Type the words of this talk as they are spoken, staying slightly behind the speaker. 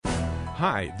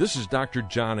Hi, this is Dr.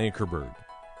 John Ankerberg.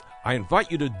 I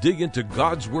invite you to dig into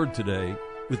God's Word today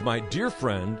with my dear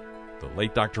friend, the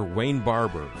late Dr. Wayne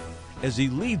Barber, as he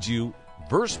leads you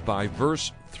verse by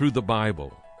verse through the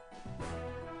Bible.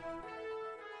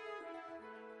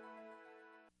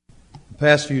 The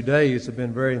past few days have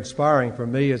been very inspiring for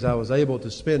me as I was able to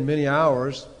spend many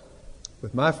hours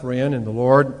with my friend in the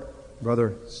Lord,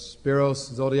 Brother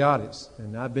Spiros Zodhiates.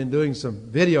 And I've been doing some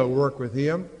video work with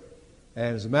him.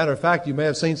 And as a matter of fact, you may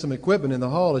have seen some equipment in the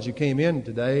hall as you came in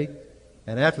today.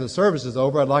 And after the service is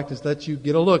over, I'd like to let you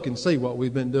get a look and see what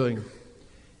we've been doing.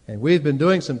 And we've been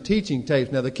doing some teaching tapes.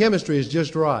 Now, the chemistry is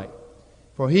just right.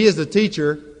 For he is the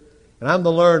teacher, and I'm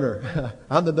the learner.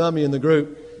 I'm the dummy in the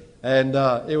group. And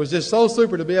it was just so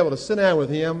super to be able to sit down with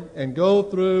him and go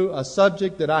through a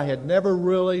subject that I had never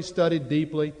really studied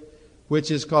deeply, which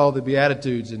is called the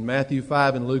Beatitudes in Matthew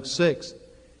 5 and Luke 6.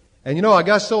 And you know, I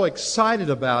got so excited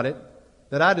about it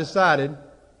that I decided,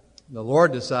 the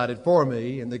Lord decided for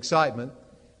me in the excitement,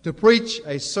 to preach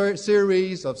a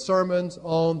series of sermons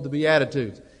on the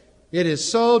Beatitudes. It is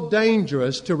so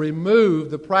dangerous to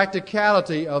remove the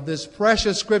practicality of this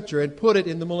precious Scripture and put it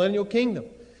in the millennial kingdom.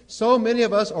 So many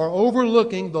of us are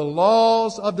overlooking the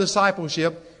laws of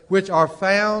discipleship, which are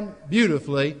found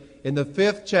beautifully in the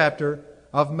 5th chapter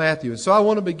of Matthew. So I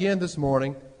want to begin this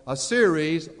morning a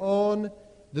series on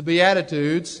the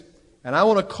Beatitudes, and I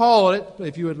want to call it,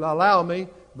 if you would allow me,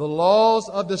 the laws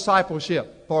of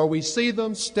discipleship. For we see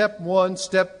them, step 1,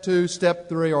 step 2, step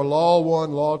 3, or law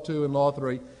 1, law 2, and law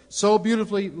 3, so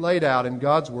beautifully laid out in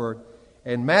God's Word.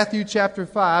 In Matthew chapter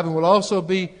 5, and we'll also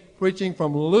be preaching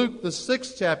from Luke, the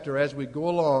 6th chapter, as we go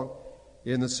along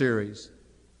in the series.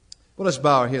 Well, let's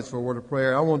bow our heads for a word of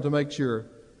prayer. I want to make sure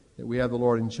that we have the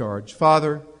Lord in charge.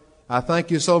 Father, I thank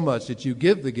you so much that you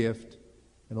give the gift,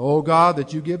 and, oh God,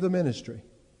 that you give the ministry.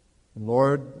 And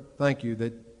Lord, thank you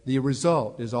that the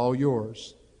result is all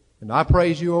yours. And I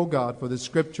praise you, oh God, for this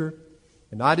Scripture.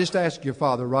 And I just ask you,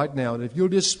 Father, right now, that if you'll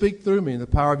just speak through me in the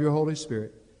power of your Holy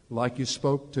Spirit, like you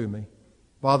spoke to me.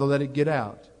 Father, let it get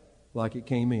out like it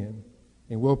came in.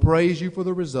 And we'll praise you for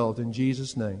the result in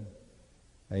Jesus' name.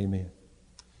 Amen.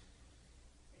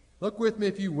 Look with me,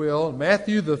 if you will,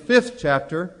 Matthew, the 5th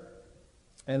chapter,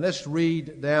 and let's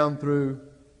read down through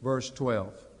verse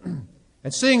 12.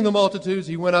 And seeing the multitudes,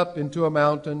 he went up into a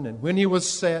mountain, and when he was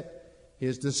set,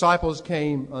 his disciples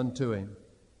came unto him.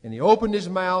 And he opened his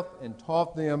mouth and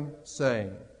taught them,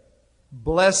 saying,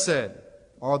 Blessed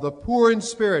are the poor in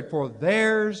spirit, for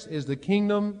theirs is the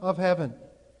kingdom of heaven.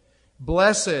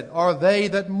 Blessed are they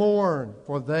that mourn,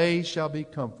 for they shall be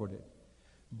comforted.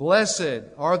 Blessed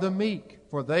are the meek,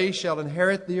 for they shall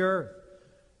inherit the earth.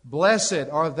 Blessed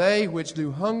are they which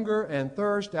do hunger and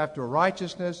thirst after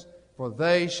righteousness, for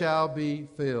they shall be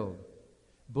filled.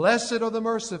 Blessed are the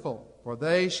merciful, for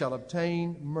they shall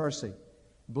obtain mercy.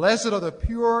 Blessed are the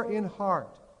pure in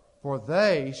heart, for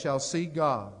they shall see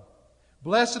God.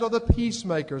 Blessed are the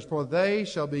peacemakers, for they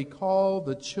shall be called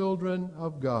the children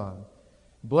of God.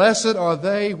 Blessed are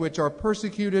they which are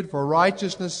persecuted for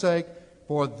righteousness' sake,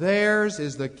 for theirs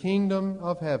is the kingdom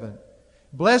of heaven.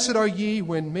 Blessed are ye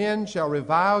when men shall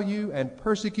revile you and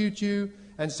persecute you,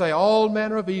 and say all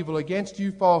manner of evil against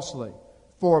you falsely,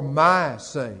 for my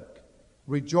sake.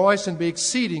 Rejoice and be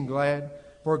exceeding glad,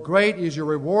 for great is your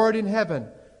reward in heaven,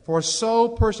 for so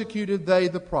persecuted they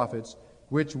the prophets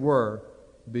which were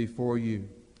before you.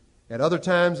 At other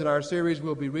times in our series,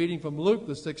 we'll be reading from Luke,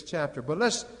 the 6th chapter. But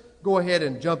let's go ahead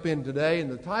and jump in today.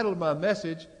 And the title of my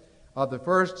message of the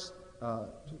first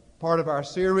part of our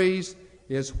series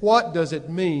is, What Does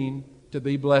It Mean to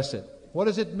Be Blessed? What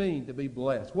does it mean to be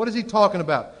blessed? What is he talking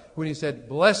about when he said,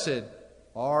 Blessed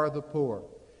are the poor?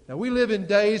 Now, we live in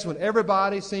days when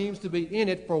everybody seems to be in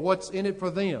it for what's in it for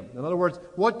them. In other words,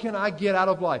 what can I get out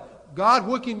of life? God,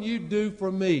 what can you do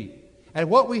for me? And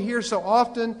what we hear so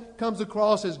often comes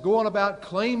across as going about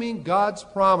claiming God's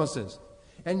promises.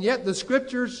 And yet the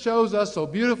Scriptures shows us so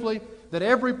beautifully that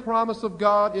every promise of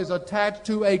God is attached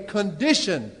to a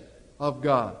condition of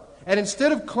God. And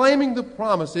instead of claiming the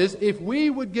promises, if we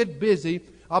would get busy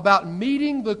about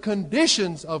meeting the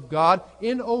conditions of God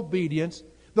in obedience,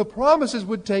 the promises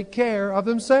would take care of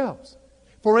themselves.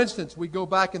 For instance, we go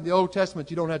back in the Old Testament,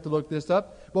 you don't have to look this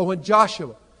up, but when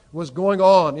Joshua was going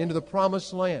on into the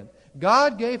promised land,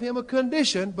 God gave him a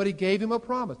condition, but he gave him a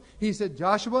promise. He said,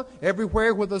 Joshua,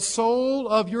 everywhere where the sole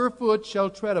of your foot shall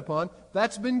tread upon,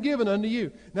 that's been given unto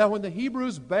you. Now, when the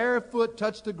Hebrews' bare foot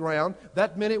touched the ground,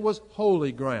 that meant it was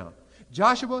holy ground.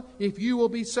 Joshua, if you will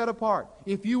be set apart,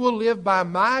 if you will live by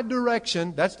my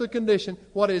direction, that's the condition.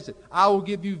 What is it? I will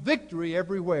give you victory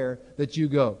everywhere that you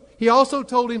go. He also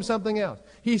told him something else.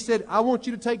 He said, I want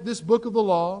you to take this book of the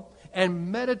law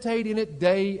and meditate in it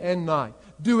day and night.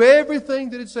 Do everything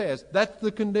that it says. That's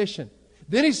the condition.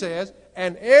 Then he says,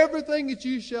 and everything that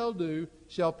you shall do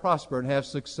shall prosper and have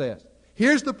success.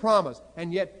 Here's the promise,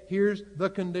 and yet here's the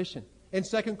condition. In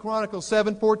 2 Chronicles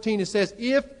 7:14 it says,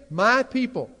 if my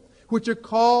people, which are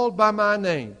called by my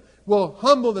name, will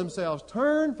humble themselves,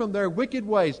 turn from their wicked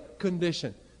ways,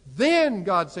 condition. Then,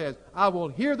 God says, I will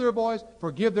hear their voice,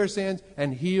 forgive their sins,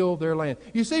 and heal their land.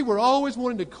 You see, we're always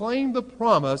wanting to claim the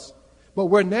promise, but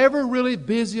we're never really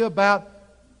busy about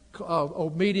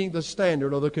meeting the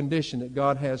standard or the condition that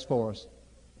God has for us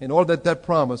in order that that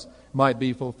promise might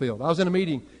be fulfilled. I was in a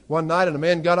meeting one night, and a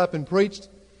man got up and preached.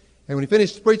 And when he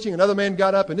finished preaching, another man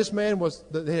got up, and this man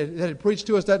that had preached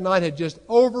to us that night had just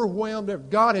overwhelmed him.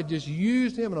 God had just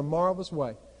used him in a marvelous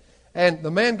way. And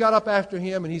the man got up after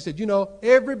him, and he said, you know,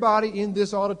 everybody in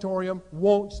this auditorium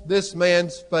wants this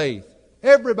man's faith.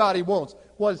 Everybody wants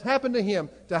what has happened to him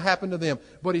to happen to them.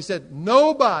 But he said,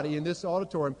 nobody in this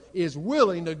auditorium is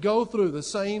willing to go through the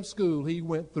same school he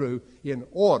went through in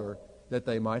order that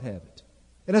they might have it.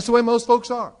 And that's the way most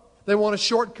folks are. They want to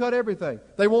shortcut everything.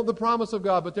 They want the promise of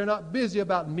God, but they're not busy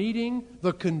about meeting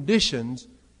the conditions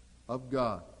of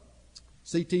God.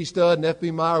 C.T. Studd and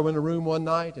F.B. Meyer were in a room one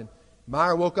night, and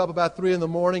Meyer woke up about 3 in the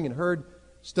morning and heard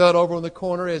Studd over in the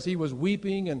corner as he was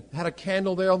weeping and had a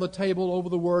candle there on the table over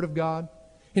the Word of God.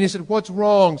 And he said, what's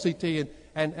wrong, C.T.?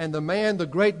 And the man, the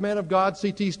great man of God,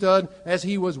 C.T. Studd, as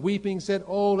he was weeping, said,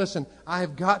 oh, listen, I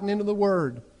have gotten into the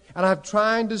Word. And I'm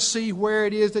trying to see where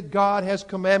it is that God has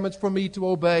commandments for me to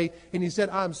obey. And he said,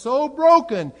 I'm so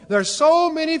broken. There's so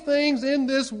many things in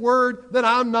this Word that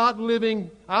I'm not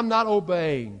living, I'm not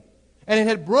obeying. And it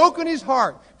had broken his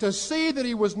heart to see that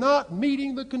he was not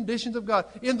meeting the conditions of God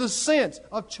in the sense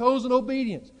of chosen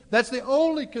obedience. That's the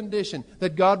only condition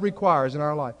that God requires in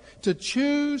our life. To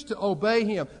choose to obey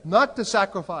Him. Not to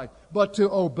sacrifice, but to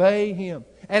obey Him.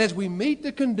 And as we meet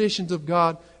the conditions of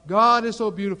God, God is so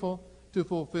beautiful to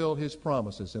fulfill His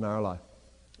promises in our life.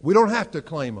 We don't have to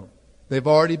claim them. They've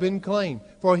already been claimed.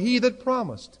 For He that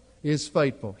promised is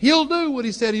faithful. He'll do what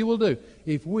He said He will do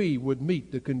if we would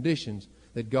meet the conditions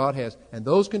that God has. And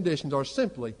those conditions are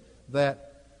simply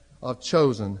that of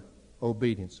chosen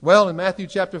obedience. Well, in Matthew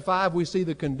chapter 5, we see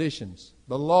the conditions,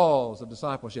 the laws of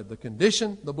discipleship. The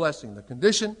condition, the blessing. The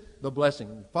condition, the blessing.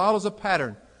 It follows a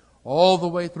pattern all the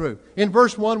way through. In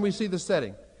verse 1, we see the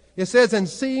setting. It says, and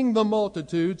seeing the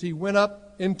multitudes, He went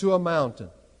up into a mountain.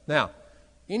 Now,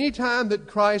 any time that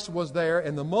Christ was there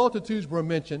and the multitudes were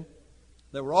mentioned,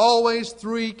 there were always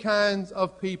 3 kinds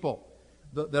of people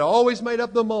that always made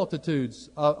up the multitudes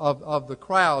of the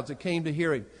crowds that came to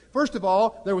hear Him. First of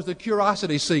all, there was the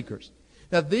curiosity seekers.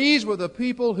 Now, these were the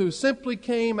people who simply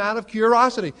came out of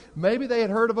curiosity. Maybe they had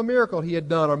heard of a miracle He had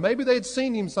done, or maybe they had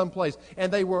seen Him someplace,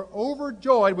 and they were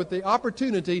overjoyed with the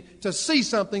opportunity to see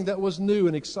something that was new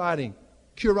and exciting.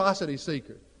 Curiosity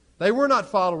seekers. They were not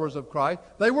followers of Christ.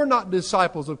 They were not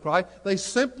disciples of Christ. They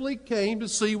simply came to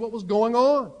see what was going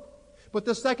on. But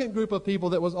the second group of people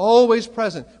that was always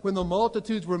present when the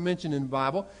multitudes were mentioned in the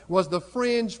Bible was the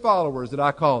fringe followers that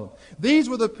I call them. These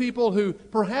were the people who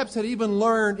perhaps had even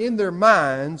learned in their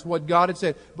minds what God had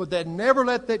said, but they never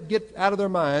let that get out of their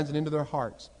minds and into their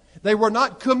hearts. They were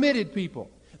not committed people.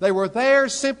 They were there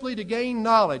simply to gain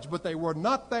knowledge, but they were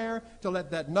not there to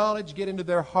let that knowledge get into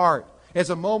their heart. As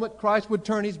a moment Christ would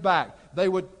turn His back, they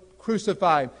would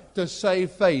crucify Him to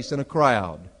save face in a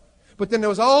crowd. But then there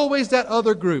was always that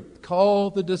other group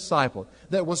called the disciple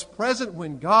that was present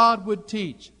when God would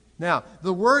teach. Now,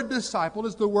 the word disciple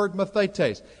is the word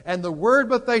mathetes. And the word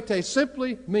mathetes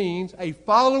simply means a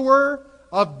follower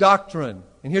of doctrine.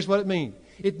 And here's what it means.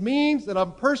 It means that a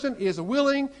person is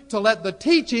willing to let the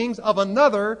teachings of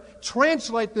another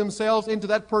translate themselves into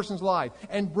that person's life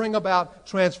and bring about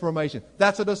transformation.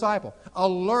 That's a disciple, a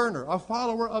learner, a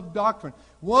follower of doctrine.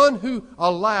 One who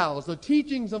allows the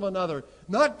teachings of another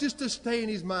not just to stay in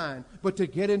his mind, but to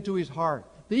get into his heart.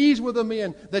 These were the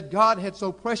men that God had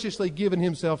so preciously given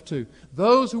Himself to.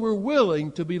 Those who were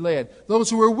willing to be led. Those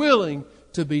who were willing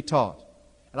to be taught.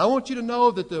 And I want you to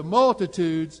know that the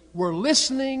multitudes were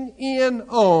listening in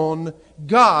on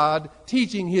God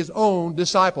teaching His own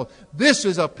disciples. This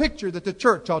is a picture that the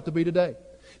church ought to be today.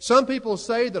 Some people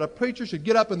say that a preacher should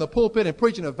get up in the pulpit and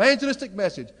preach an evangelistic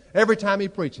message every time he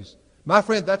preaches. My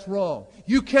friend, that's wrong.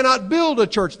 You cannot build a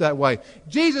church that way.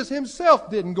 Jesus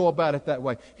Himself didn't go about it that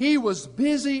way. He was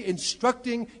busy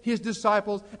instructing His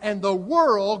disciples, and the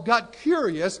world got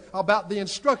curious about the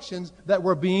instructions that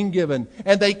were being given.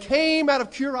 And they came out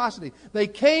of curiosity. They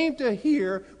came to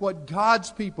hear what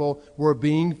God's people were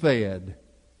being fed.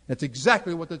 That's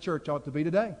exactly what the church ought to be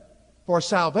today. For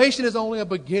salvation is only a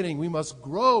beginning. We must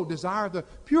grow, desire the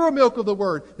pure milk of the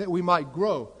Word, that we might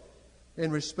grow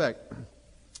in respect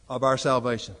of our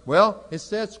salvation. Well, it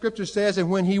says, Scripture says, and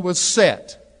when he was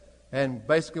set, and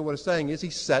basically what it's saying is he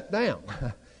sat down.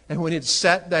 And when he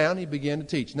sat down, he began to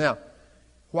teach. Now,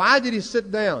 why did he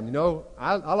sit down? You know,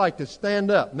 I like to stand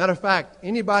up. Matter of fact,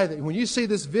 when you see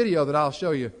this video that I'll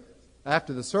show you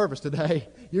after the service today,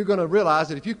 you're going to realize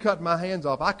that if you cut my hands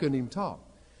off, I couldn't even talk.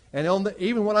 And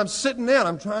even when I'm sitting down,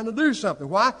 I'm trying to do something.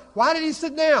 Why did he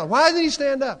sit down? Why did he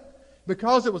stand up?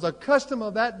 Because it was a custom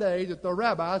of that day that the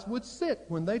rabbis would sit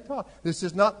when they taught. This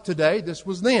is not today, this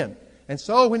was then. And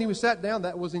so when he sat down,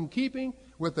 that was in keeping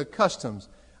with the customs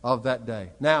of that day.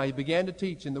 Now he began to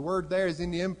teach, and the word there is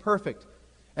in the imperfect.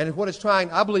 And what it's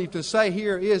trying, I believe, to say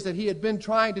here is that he had been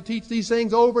trying to teach these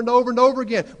things over and over and over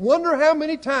again. Wonder how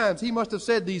many times he must have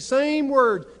said these same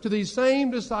words to these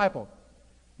same disciples.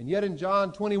 And yet in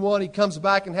John 21, he comes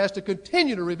back and has to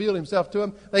continue to reveal himself to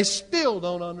them. They still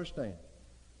don't understand.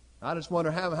 I just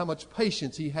wonder how much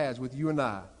patience he has with you and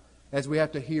I as we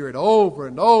have to hear it over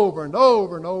and over and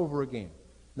over and over again.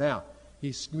 Now,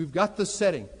 we've got the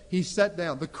setting. He sat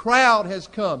down. The crowd has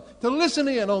come to listen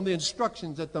in on the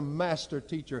instructions that the master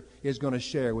teacher is going to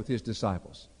share with his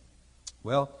disciples.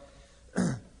 Well,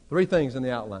 3 things in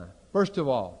the outline. First of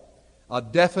all, a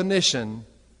definition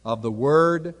of the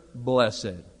word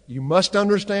blessed. You must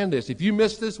understand this. If you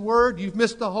miss this word, you've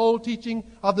missed the whole teaching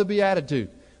of the Beatitude.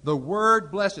 The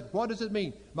word blessed. What does it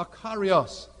mean?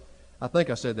 Makarios. I think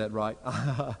I said that right.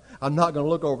 I'm not going to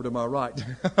look over to my right.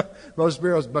 Brother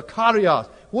Spiros, Makarios.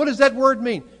 What does that word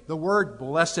mean? The word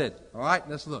blessed. All right,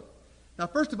 let's look. Now,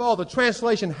 first of all, the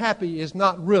translation happy is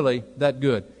not really that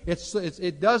good.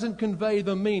 It doesn't convey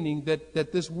the meaning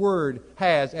that this word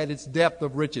has at its depth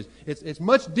of riches. It's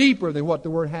much deeper than what the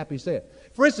word happy said.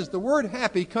 For instance, the word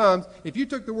happy comes, if you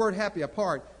took the word happy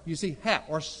apart, you see hap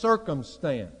or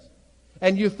circumstance.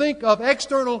 And you think of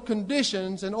external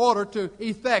conditions in order to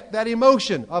effect that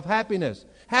emotion of happiness.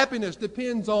 Happiness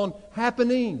depends on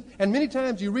happenings. And many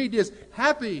times you read this,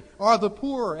 happy are the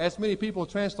poor, as many people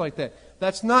translate that.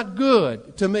 That's not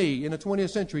good to me in the 20th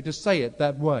century to say it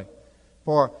that way.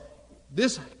 For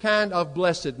this kind of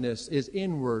blessedness is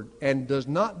inward and does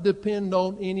not depend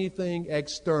on anything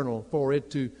external for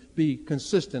it to be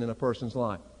consistent in a person's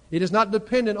life. It is not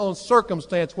dependent on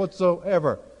circumstance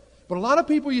whatsoever. But a lot of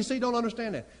people, you see, don't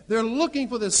understand that. They're looking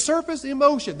for this surface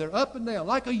emotion. They're up and down,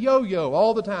 like a yo-yo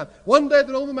all the time. One day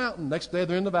they're on the mountain, next day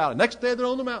they're in the valley. Next day they're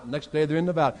on the mountain, next day they're in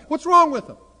the valley. What's wrong with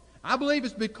them? I believe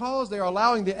it's because they're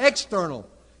allowing the external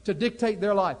to dictate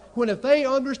their life. When if they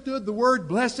understood the word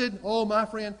blessed, oh, my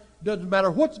friend, doesn't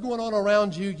matter what's going on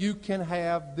around you, you can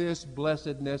have this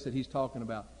blessedness that he's talking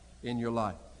about in your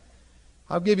life.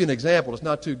 I'll give you an example. It's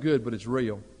not too good, but it's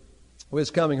real. We was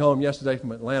coming home yesterday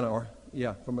from Atlanta,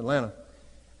 from Atlanta.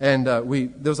 And there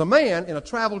was a man in a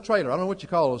travel trailer. I don't know what you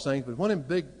call those things, but one of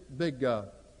them big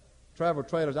travel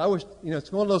trailers. I wish,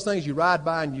 it's one of those things you ride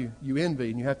by and you envy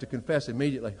and you have to confess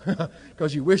immediately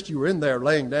because you wished you were in there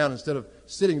laying down instead of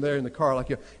sitting there in the car like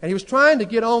you. And he was trying to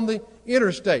get on the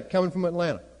interstate coming from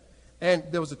Atlanta. And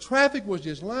the traffic was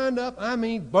just lined up,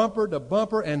 bumper to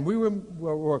bumper, and we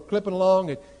were clipping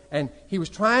along, and he was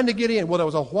trying to get in. Well, there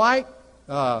was a white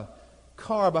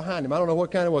car behind him. I don't know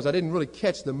what kind it was. I didn't really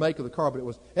catch the make of the car, but it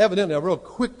was evidently a real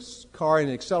quick car in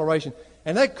acceleration.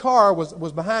 And that car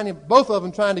was behind him, both of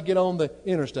them trying to get on the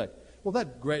interstate. Well,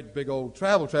 that great big old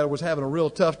travel trailer was having a real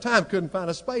tough time, couldn't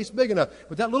find a space big enough.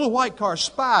 But that little white car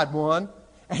spied one,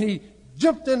 and he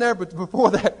jumped in there before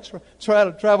that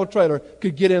travel trailer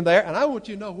could get in there. And I want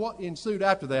you to know what ensued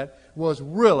after that was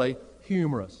really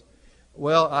humorous.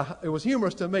 Well, it was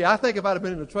humorous to me. I think if I'd have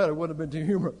been in the trailer, it wouldn't have been too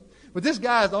humorous. But this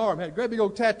guy's arm had a great big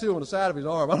old tattoo on the side of his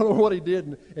arm. I don't know what he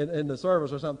did in the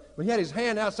service or something. But he had his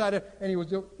hand outside there, and he was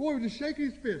just shaking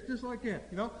his fist, just like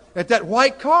that, at that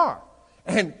white car.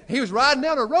 And he was riding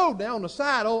down the road now on the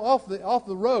side, off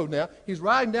the road now. He's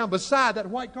riding down beside that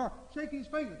white car, shaking his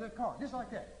face at that car, just like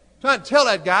that. Trying to tell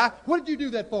that guy, what did you do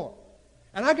that for?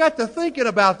 And I got to thinking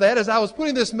about that as I was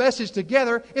putting this message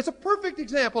together. It's a perfect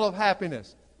example of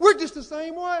happiness. We're just the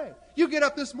same way. You get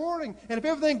up this morning, and if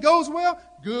everything goes well,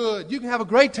 good. You can have a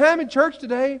great time in church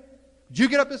today. But you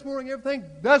get up this morning, everything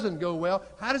doesn't go well.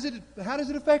 How does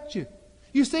it affect you?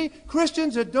 You see,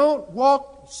 Christians that don't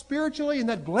walk spiritually in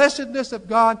that blessedness of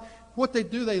God, what they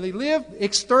do, they live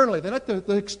externally. They let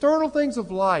the external things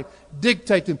of life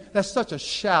dictate them. That's such a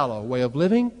shallow way of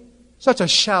living. Such a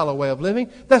shallow way of living.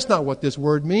 That's not what this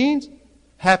word means.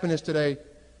 Happiness today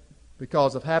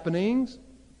because of happenings.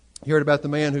 You heard about the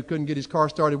man who couldn't get his car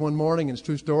started one morning, and it's a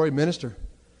true story, minister.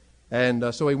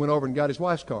 And so he went over and got his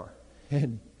wife's car.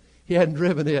 And he hadn't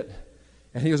driven it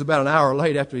And he was about an hour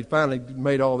late after he'd finally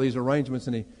made all these arrangements,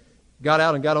 and he got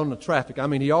out and got on the traffic. I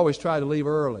mean, he always tried to leave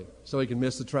early so he could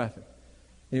miss the traffic.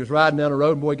 And he was riding down the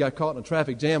road, and boy, he got caught in a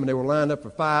traffic jam, and they were lined up for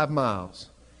 5 miles.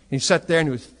 And he sat there, and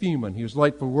he was fuming. He was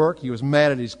late for work. He was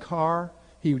mad at his car.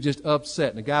 He was just upset.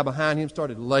 And the guy behind him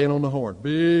started laying on the horn.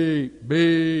 Beep,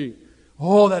 beep.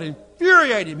 Oh, that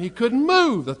infuriated him. He couldn't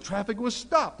move. The traffic was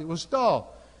stopped. It was stalled.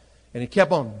 And he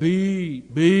kept on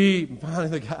beep, beep. And finally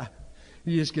the guy,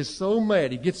 he just gets so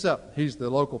mad. He gets up. He's the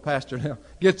local pastor now.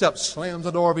 Gets up, slams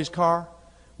the door of his car,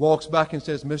 walks back and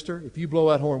says, "Mister, if you blow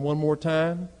that horn one more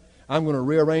time, I'm going to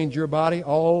rearrange your body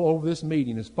all over this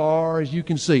meeting as far as you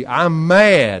can see. I'm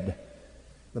mad."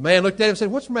 The man looked at him and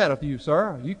said, "What's the matter with you,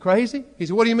 sir? Are you crazy?" He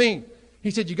said, "What do you mean?" He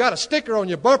said, "You got a sticker on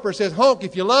your bumper that says, 'Honk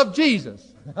if you love Jesus.'"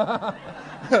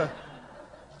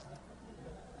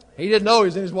 He didn't know he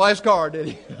was in his wife's car, did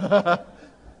he? But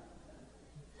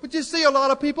you see, a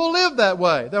lot of people live that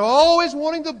way. They're always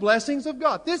wanting the blessings of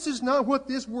God. This is not what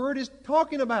this word is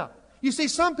talking about. You see,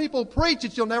 some people preach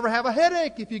that you'll never have a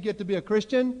headache if you get to be a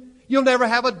Christian. You'll never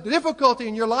have a difficulty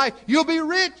in your life. You'll be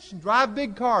rich and drive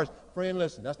big cars. Friend,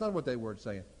 listen, that's not what that word's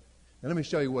saying. Now let me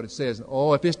show you what it says.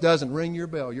 Oh, if this doesn't ring your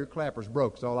bell, your clapper's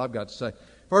broke. That's all I've got to say.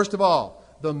 First of all,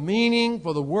 the meaning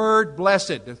for the word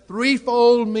blessed, the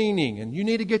threefold meaning, and you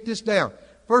need to get this down.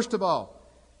 First of all,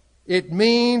 it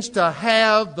means to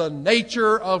have the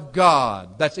nature of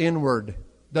God. That's inward.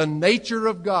 The nature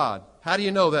of God. How do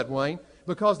you know that, Wayne?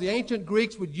 Because the ancient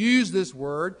Greeks would use this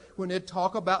word when they'd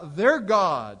talk about their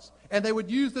gods. And they would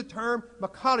use the term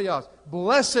makarios.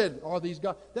 Blessed are these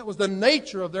gods. That was the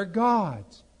nature of their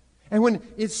gods. And when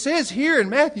it says here in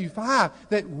Matthew 5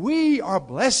 that we are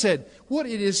blessed, what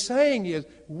it is saying is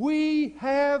we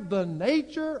have the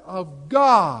nature of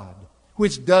God,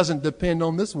 which doesn't depend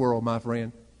on this world, my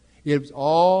friend. It's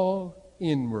all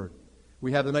inward.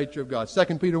 We have the nature of God.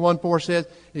 2 Peter 1:4 says,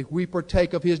 if we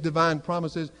partake of His divine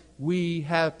promises, we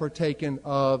have partaken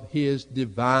of His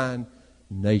divine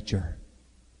nature.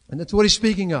 And that's what He's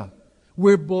speaking of.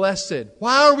 We're blessed.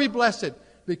 Why are we blessed?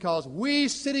 Because we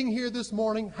sitting here this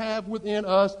morning have within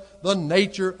us the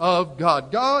nature of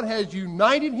God. God has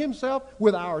united Himself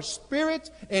with our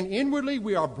spirits, and inwardly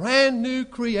we are brand new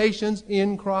creations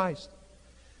in Christ.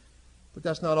 But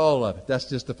that's not all of it. That's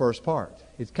just the first part.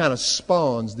 It kind of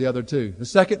spawns the other two. The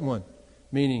second one,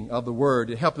 meaning of the word,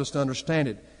 it helps us to understand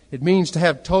it. It means to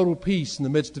have total peace in the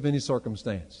midst of any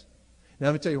circumstance. Now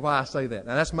let me tell you why I say that.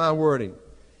 Now that's my wording.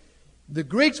 The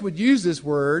Greeks would use this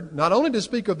word not only to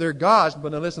speak of their gods,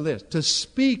 but now listen to this, to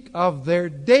speak of their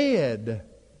dead.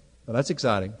 Well, that's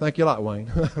exciting. Thank you a lot, Wayne.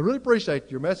 I really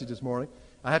appreciate your message this morning.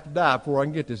 I have to die before I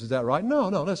can get this. Is that right? No,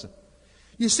 listen.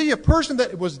 You see, a person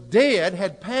that was dead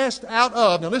had passed out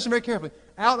of, now listen very carefully,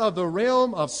 out of the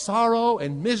realm of sorrow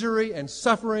and misery and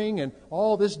suffering and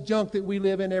all this junk that we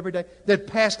live in every day, that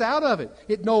passed out of it.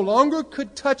 It no longer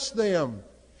could touch them.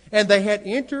 And they had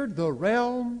entered the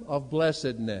realm of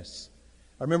blessedness.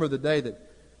 I remember the day that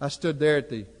I stood there at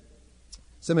the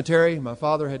cemetery. My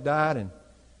father had died, and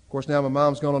of course now my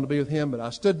mom's gone on to be with Him. But I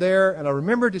stood there, and I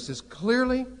remember just as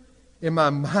clearly in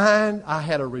my mind, I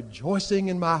had a rejoicing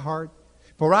in my heart.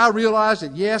 For I realized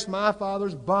that, yes, my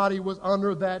father's body was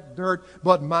under that dirt,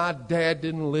 but my dad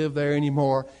didn't live there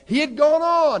anymore. He had gone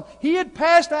on. He had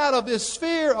passed out of this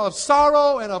sphere of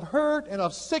sorrow and of hurt and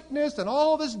of sickness and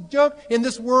all this junk in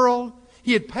this world.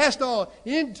 He had passed on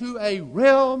into a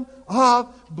realm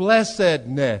of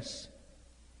blessedness.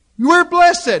 We're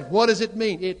blessed. What does it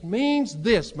mean? It means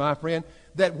this, my friend,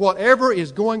 that whatever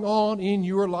is going on in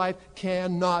your life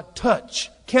cannot touch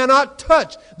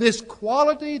this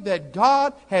quality that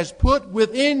God has put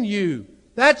within you.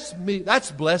 That's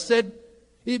blessed.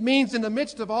 It means in the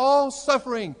midst of all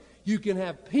suffering, you can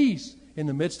have peace in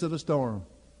the midst of the storm.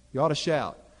 You ought to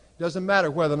shout. Doesn't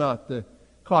matter whether or not the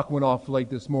clock went off late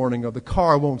this morning, or the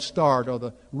car won't start, or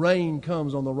the rain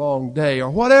comes on the wrong day, or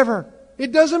whatever.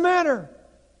 It doesn't matter.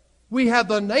 We have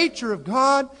the nature of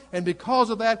God, and because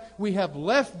of that, we have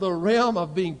left the realm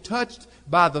of being touched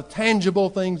by the tangible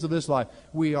things of this life.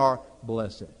 We are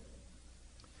blessed.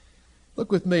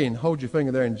 Look with me and hold your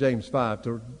finger there in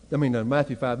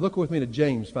Matthew 5. Look with me to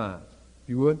James 5, if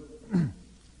you would.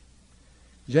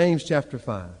 James chapter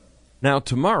 5. Now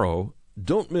tomorrow,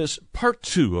 don't miss part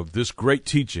 2 of this great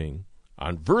teaching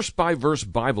on verse-by-verse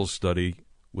Bible study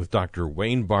with Dr.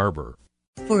 Wayne Barber.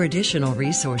 For additional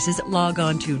resources, log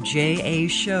on to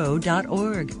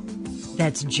jashow.org.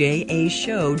 That's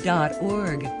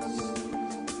jashow.org.